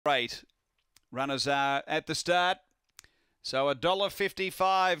8. Runners are at the start. So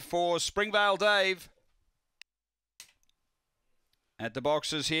 $1.55 for Springvale Dave. At the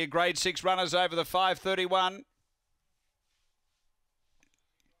boxes here, grade 6 runners over the 5:31.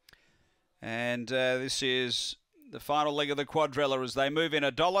 And this is the final leg of the quadrilla as they move in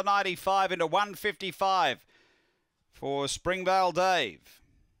 $1.95 into $1.55 for Springvale Dave.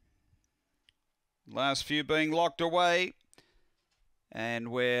 Last few being locked away.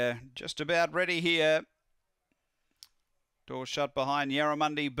 And we're just about ready here. Door shut behind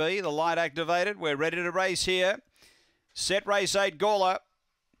Yarramundi B. The light activated. We're ready to race here. Set race 8 Gawler.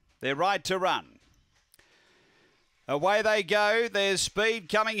 They're right to run. Away they go. There's speed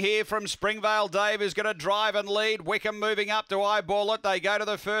coming here from Springvale Dave, who's going to drive and lead. Wickham moving up to eyeball it. They go to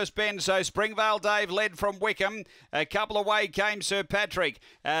the first bend. So Springvale Dave led from Wickham. A couple away came Sir Patrick.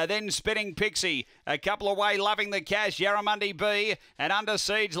 Then Spinning Pixie. A couple away Loving the Cash. Yarramundi B. And Under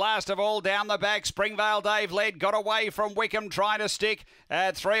Siege last of all down the back. Springvale Dave led. Got away from Wickham trying to stick.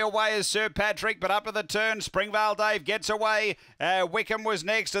 3 away is Sir Patrick. But up at the turn, Springvale Dave gets away. Wickham was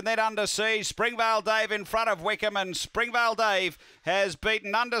next and then Under Siege. Springvale Dave in front of Wickham, and Springvale Dave has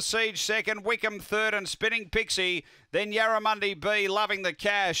beaten Under Siege second, Wickham third, and Spinning Pixie. Then Yarramundi B, Loving the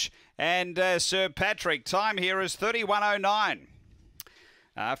Cash, and Sir Patrick. Time here is 31:09.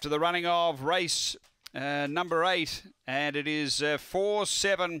 After the running of race number 8, and it is 4,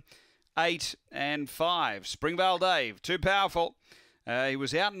 7, 8, and 5. Springvale Dave, too powerful. He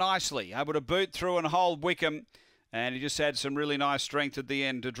was out nicely, able to boot through and hold Wickham. And he just had some really nice strength at the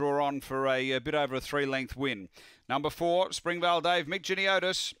end to draw on for a bit over a 3-length win. Number 4, Springvale Dave, Mick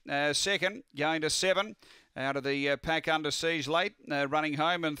Giniotis, second, going to 7. Out of the pack Under Siege late, running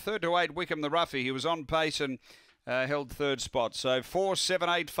home. And 3rd to 8, Wickham the Roughie. He was on pace and held 3rd spot. So 4, 7,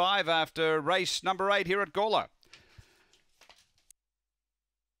 8, 5 after race number 8 here at Gawler.